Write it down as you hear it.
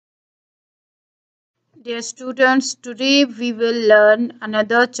Dear students, today we will learn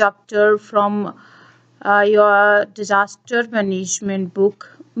another chapter from your disaster management book,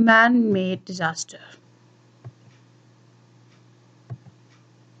 Man Made Disaster.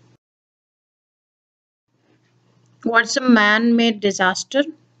 What's a man made disaster?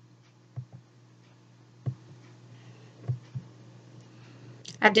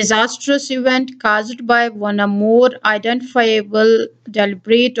 A disastrous event caused by one or more identifiable,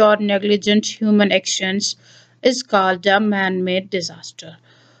 deliberate, or negligent human actions is called a man made disaster.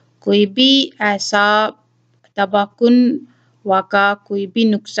 कोई भी ऐसा तबाहकुन वाक़ा, कोई भी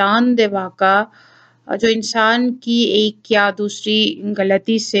नुकसानदेह वाक़ा जो इंसान की एक या दूसरी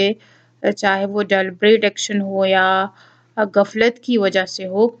गलती से चाहे वो डेलिब्रेट एक्शन हो या गफलत की वजह से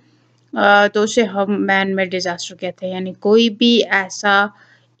हो तो उसे हम मैन मेड डिज़ास्टर कहते हैं। यानी कोई भी ऐसा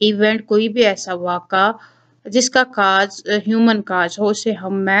इवेंट, कोई भी ऐसा वाक़ा जिसका काज़ ह्यूमन काज़ हो उसे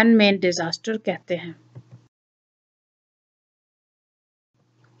हम मैन मेड डिज़ास्टर कहते हैं।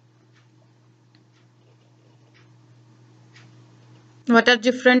 What are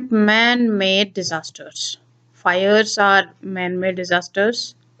different man-made disasters? Fires are man-made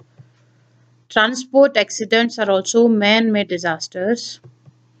disasters. Transport accidents are also man-made disasters.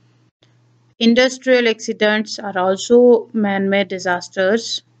 Industrial accidents are also man-made disasters.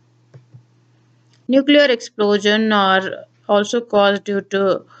 Nuclear explosion are also caused due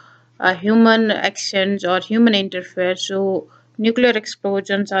to human actions or human interference. So nuclear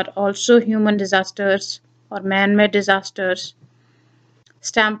explosions are also human disasters or man-made disasters.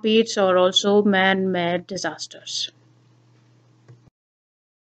 Stampedes are also man-made disasters.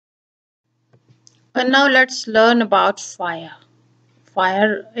 And now let's learn about fire.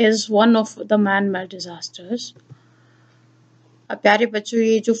 Fire is one of the man-made disasters. अब प्यारे बच्चों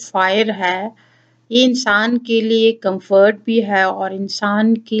ये जो fire है ये इंसान के लिए कंफर्ट भी है और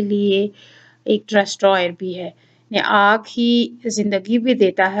इंसान के लिए एक डिस्ट्रॉयर भी है। ये आग ही जिंदगी भी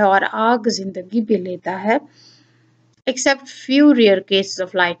देता है और आग जिंदगी भी लेता है except few rare cases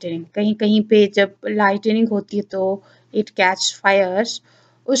of lightning. कहीं कहीं पे जब लाइटनिंग होती है तो इट कैच फायर्स।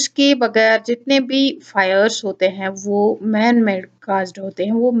 उसके बगैर जितने भी फायर्स होते हैं वो मैन मेड काज्ड होते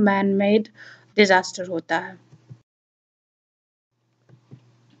हैं, वो मैन मेड डिजास्टर होता है।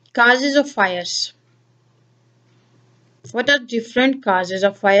 Causes of fires. What are different causes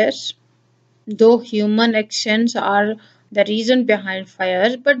of fires? Though human actions are the reason behind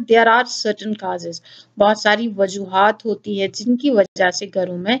fires, but there are certain causes. बहुत सारी वजूहात होती है जिनकी वजह से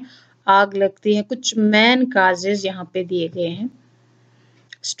घरों में आग लगती है। कुछ मेन causes यहाँ पे दिए गए हैं।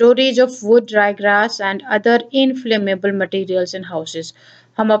 Storage of wood, dry grass and other inflammable materials in houses.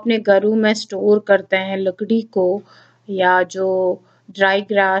 हम अपने घरों में स्टोर करते हैं लकड़ी को या जो ड्राई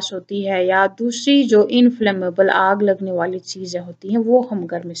ग्रास होती है या दूसरी जो इनफ्लेमेबल आग लगने वाली चीज़ें होती हैं वो हम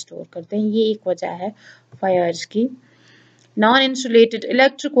घर में स्टोर करते हैं। ये एक वजह है फायर्स की। Non insulated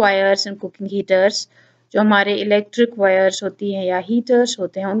electric wires and cooking heaters. जो हमारे इलेक्ट्रिक वायर्स होती हैं या हीटर्स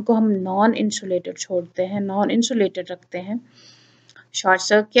होते हैं उनको हम नॉन इंसुलेटेड छोड़ते हैं, नॉन इंसुलेटेड रखते हैं। Short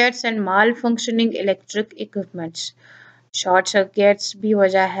circuits and mall functioning electric equipments. Short circuits भी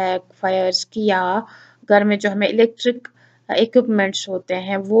वजह है फायर्स की या घर में जो हमें इलेक्ट्रिक इक्विपमेंट्स होते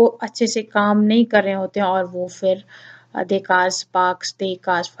हैं वो अच्छे से काम नहीं कर रहे होते हैं और वो फिर दे काज sparks, they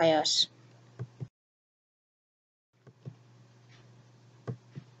cause Fyers.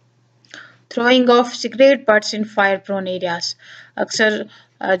 Throwing of cigarette butts in fire prone areas. अक्सर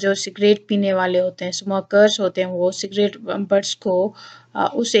जो सिगरेट पीने वाले होते हैं, स्मोकर्स होते हैं, वो सिगरेट बट्स को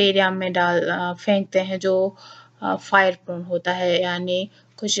उस एरिया में फेंकते हैं जो फायर प्रोन होता है, यानी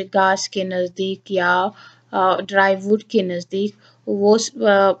कुछ घास के नज़दीक या ड्राई वुड के नज़दीक। वो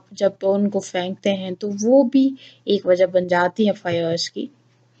जब उनको फेंकते हैं तो वो भी एक वजह बन जाती है फायर्स की।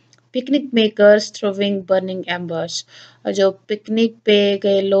 Picnic makers throwing burning एम्बर्स। जो पिकनिक पे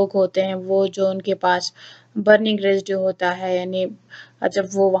गए लोग होते हैं वो जो उनके पास बर्निंग रेजिड्यू होता है, यानी जब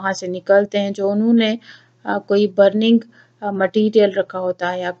वो वहाँ से निकलते हैं जो उन्होंने कोई बर्निंग मटेरियल रखा होता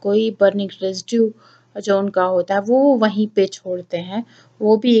है या कोई बर्निंग रेजिड्यू जो उनका होता है वो वहीं पे छोड़ते हैं,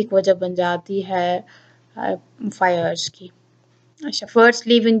 वो भी एक वजह बन जाती है फायर्स की। Shepherds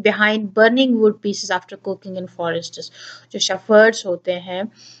leaving behind burning wood pieces after cooking in forests. जो shepherds होते हैं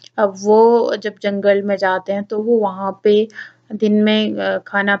अब वो जब जंगल में जाते हैं तो वो वहाँ पे दिन में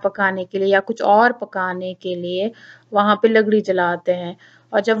खाना पकाने के लिए या कुछ और पकाने के लिए वहाँ पे लकड़ी जलाते हैं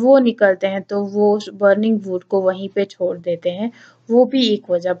और जब वो निकलते हैं तो वो बर्निंग वुड को वहीं पे छोड़ देते हैं, वो भी एक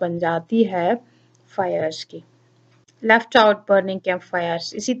वजह बन जाती है फायर्स की। Left out burning camp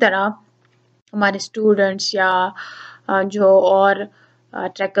Fyers. इसी तरह हमारे स्टूडेंट्स या जो और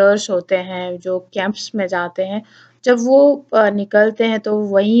ट्रैकर्स होते हैं जो कैंप्स में जाते हैं जब वो निकलते हैं तो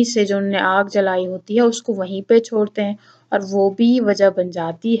वहीं से जो उन्होंने आग जलाई होती है उसको वहीं पे छोड़ते हैं और वो भी वजह बन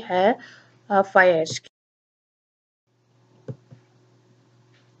जाती है फायर्स की।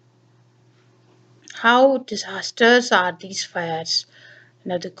 How disasters are these Fyers?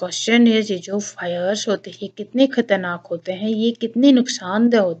 Now the question is, ये जो फायर्स होते हैं ये कितने खतरनाक होते हैं, ये कितने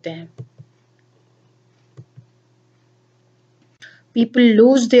नुकसानदेह होते हैं। People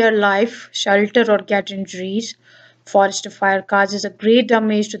lose their life, shelter, or get injuries. Forest fire causes a great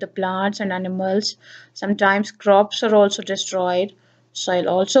damage to the plants and animals. Sometimes crops are also destroyed. Soil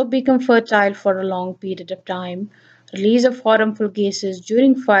also becomes fertile for a long period of time. Release of harmful gases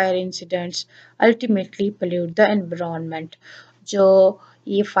during fire incidents ultimately pollute the environment. जो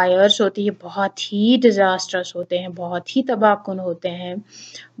ये Fyers होती है बहुत ही disasters होते हैं, बहुत ही तबाहकुन होते हैं।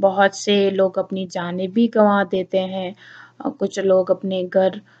 बहुत से लोग अपनी जानें भी गंवा देते हैं। कुछ लोग अपने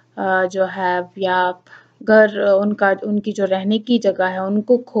घर जो है या घर उनकी जो रहने की जगह है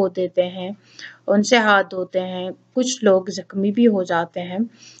उनको खो देते हैं, उनसे हाथ धोते हैं। कुछ लोग ज़ख्मी भी हो जाते हैं।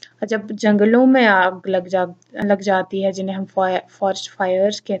 जब जंगलों में आग लग जाती है जिन्हें हम फॉरेस्ट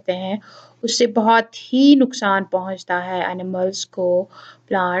फायर्स कहते हैं, उससे बहुत ही नुकसान पहुंचता है एनिमल्स को,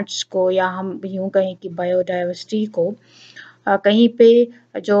 प्लांट्स को या हम यूँ कहें कि बायोडायवर्सिटी को। कहीं पे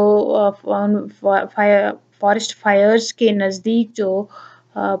जो फॉरेस्ट फायर्स के नज़दीक जो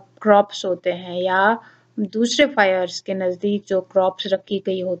क्रॉप्स होते हैं या दूसरे फायर्स के नज़दीक जो क्रॉप्स रखी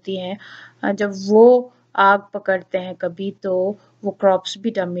गई होती हैं, जब वो आग पकड़ते हैं कभी तो वो क्रॉप्स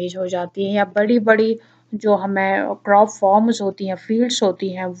भी डैमेज हो जाती हैं या बड़ी-बड़ी जो हमें क्रॉप फार्म्स होती हैं, फील्ड्स होती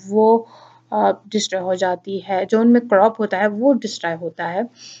हैं वो डिस्ट्रॉय हो जाती है। जो उनमें क्रॉप होता है वो डिस्ट्रॉय होता है।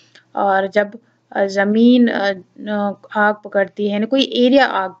 और जब ज़मीन आग पकड़ती है, कोई एरिया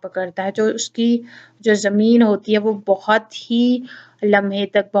आग पकड़ता है, जो उसकी जो ज़मीन होती है वो बहुत ही लम्हे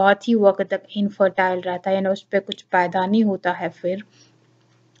तक, बहुत ही वक़्त तक इनफर्टाइल रहता है, यानी उस पे कुछ पैदा नहीं होता है फिर।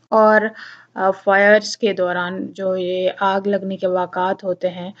 और फायर्स के दौरान जो ये आग लगने के वाक़ात होते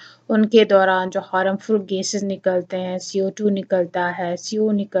हैं, उनके दौरान जो हार्मफुल गैसेज़ निकलते हैं, CO2 निकलता है,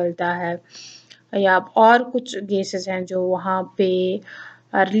 CO निकलता है या और कुछ गैसेज़ हैं जो वहाँ पे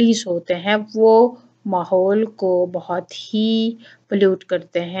रिलीज़ होते हैं, वो माहौल को बहुत ही पोल्यूट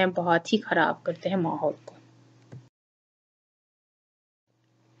करते हैं, बहुत ही ख़राब करते हैं माहौल को।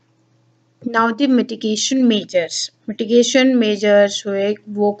 नाउ द मिटिगेशन मेजर्स हुए,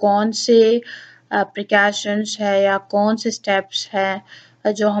 वो कौन से प्रिकॉशंस है या कौन से स्टेप्स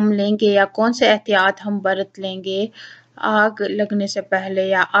हैं जो हम लेंगे या कौन से एहतियात हम बरत लेंगे आग लगने से पहले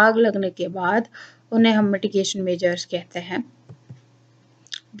या आग लगने के बाद, उन्हें हम मिटिगेशन मेजर्स कहते हैं।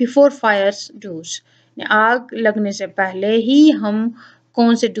 बिफोर फायर्स डूज, आग लगने से पहले ही हम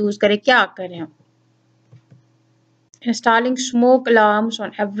कौन से डूज करें, क्या करें। Installing smoke alarms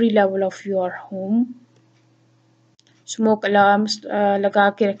on every level of your home. Smoke alarms लगा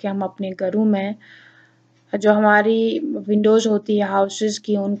के रखें हम अपने घरों में। जो हमारी विंडोज़ होती है हाउसेस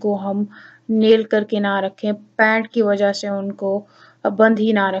की, उनको हम नेल करके ना रखें, पैंट की वजह से उनको बंद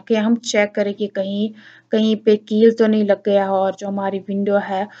ही ना रखें। हम चेक करें कि कहीं कहीं पे कील तो नहीं लग गया और जो हमारी विंडो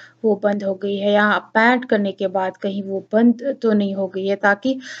है वो बंद हो गई है, या पैंट करने के बाद कहीं वो बंद तो नहीं हो गई है,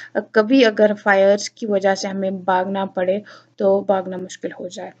 ताकि कभी अगर फायर्स की वजह से हमें भागना पड़े तो भागना मुश्किल हो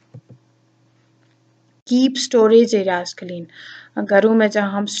जाए। कीप स्टोरेज एरियाज क्लीन, घरों में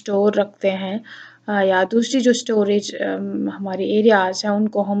जहाँ हम स्टोर रखते हैं या दूसरी जो स्टोरेज हमारे एरियाज हैं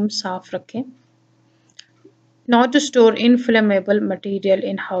उनको हम साफ रखें। Not to store inflammable material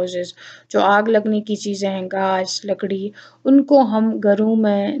in houses, जो आग लगने की चीज़ें हैं, घास, लकड़ी, उनको हम घरों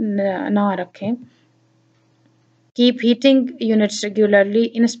में ना रखें। Keep heating units regularly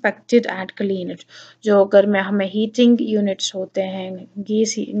inspected and cleaned, जो घर में हमें हीटिंग यूनिट्स होते हैं,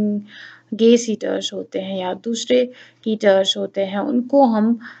 गैस हीटर्स होते हैं या दूसरे हीटर्स होते हैं, उनको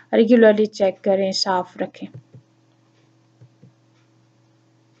हम रेगुलरली चेक करें, साफ रखें।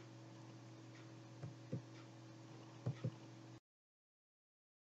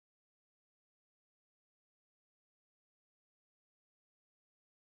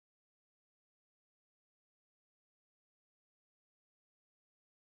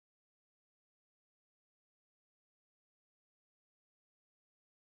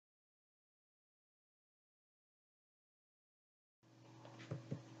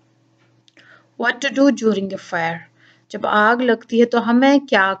 What to do during a fire? जब आग लगती है तो हमें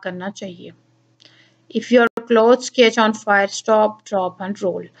क्या करना चाहिए? If your clothes catch on fire, stop, drop and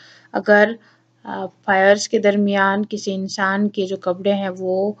roll. अगर फायर्स के दरमियान किसी इंसान के जो कपड़े हैं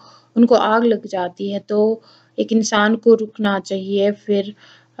वो उनको आग लग जाती है तो एक इंसान को रुकना चाहिए, फिर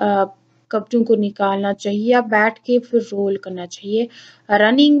कपड़ों को निकालना चाहिए या बैठ के फिर रोल करना चाहिए।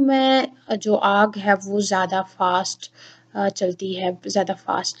 रनिंग में जो आग है वो ज़्यादा फास्ट चलती है, ज़्यादा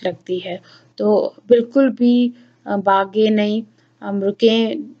फास्ट लगती है, तो बिल्कुल भी भागे नहीं, हम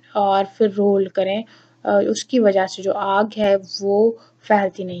रुकें और फिर रोल करें। उसकी वजह से जो आग है वो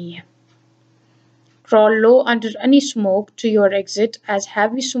फैलती नहीं है। Crawl low under any smoke to your exit as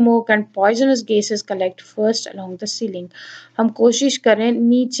heavy smoke and poisonous gases collect first along the ceiling. हम कोशिश करें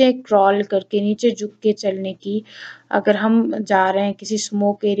नीचे क्रॉल करके, नीचे झुक के चलने की। अगर हम जा रहे हैं किसी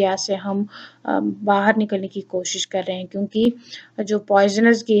स्मोक एरिया से, हम बाहर निकलने की कोशिश कर रहे हैं, क्योंकि जो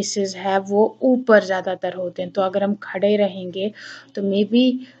पॉइजनस गैसेस है वो ऊपर ज़्यादातर होते हैं, तो अगर हम खड़े रहेंगे तो मे बी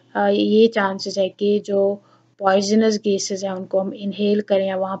ये चांसेस है कि जो पॉइजनस गैसेस हैं उनको हम इनहेल करें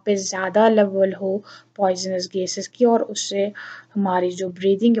या वहाँ पे ज़्यादा लेवल हो पॉइजनस गैसेस की, और उससे हमारी जो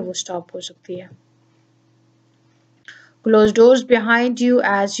ब्रीदिंग है वो स्टॉप हो सकती है। Close doors behind you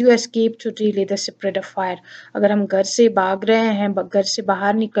as you escape to delay the spread of fire. अगर हम घर से भाग रहे हैं, घर से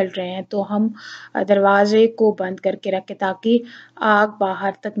बाहर निकल रहे हैं, तो हम दरवाजे को बंद करके रखें ताकि आग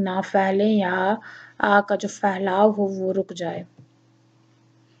बाहर तक ना फैले या आग का जो फैलाव हो वो रुक जाए।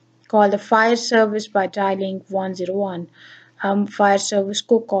 Call the fire service by dialing 101. हम फायर सर्विस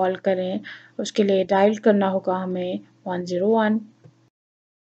को कॉल करें, उसके लिए डायल करना होगा हमें 101.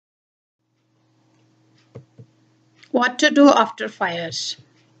 What to do after fires?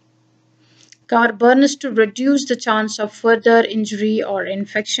 Cover burns to reduce the chance of further injury or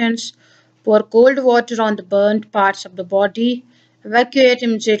infections. Pour cold water on the burnt parts of the body. Evacuate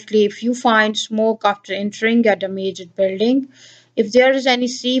immediately if you find smoke after entering a damaged building. If there is any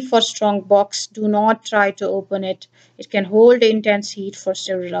safe or strong box, do not try to open it. It can hold intense heat for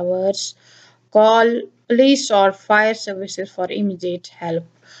several hours. Call police or fire services for immediate help.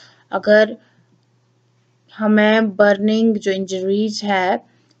 अगर हमें burning जो injuries है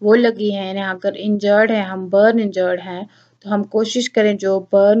वो लगी है, अगर injured है, हम बर्न इंजर्ड हैं, तो हम कोशिश करें जो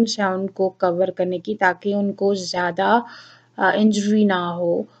बर्न्स हैं उनको कवर करने की, ताकि उनको ज़्यादा इंजरी ना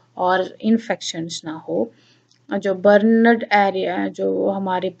हो और इन्फेक्शंस ना हो। जो बर्नड एरिया है, जो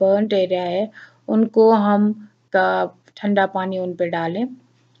हमारे बर्नड एरिया है, उनको हम ठंडा पानी उन पे डालें।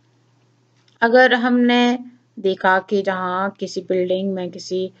 अगर हमने देखा कि जहाँ किसी बिल्डिंग में,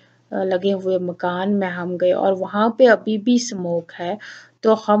 किसी लगे हुए मकान में हम गए और वहाँ पे अभी भी स्मोक है,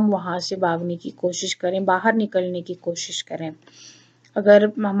 तो हम वहाँ से भागने की कोशिश करें, बाहर निकलने की कोशिश करें।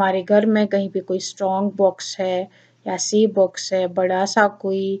 अगर हमारे घर में कहीं पे कोई स्ट्रॉन्ग बॉक्स है या सेफ बॉक्स है, बड़ा सा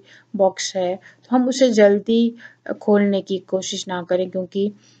कोई बॉक्स है, तो हम उसे जल्दी खोलने की कोशिश ना करें,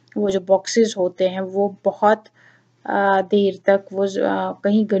 क्योंकि वो जो बॉक्सेस होते हैं वो बहुत देर तक, वो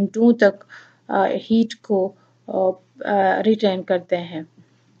कहीं घंटों तक हीट को रिटेन करते हैं।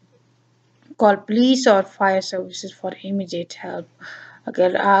 Call police or fire services for immediate help.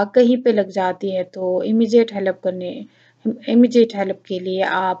 अगर आग कहीं पे लग जाती है तो इमीडिएट हेल्प के लिए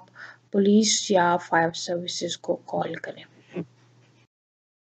आप पुलिस या फायर सर्विसेज को कॉल करें।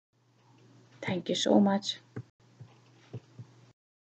 Thank you so much.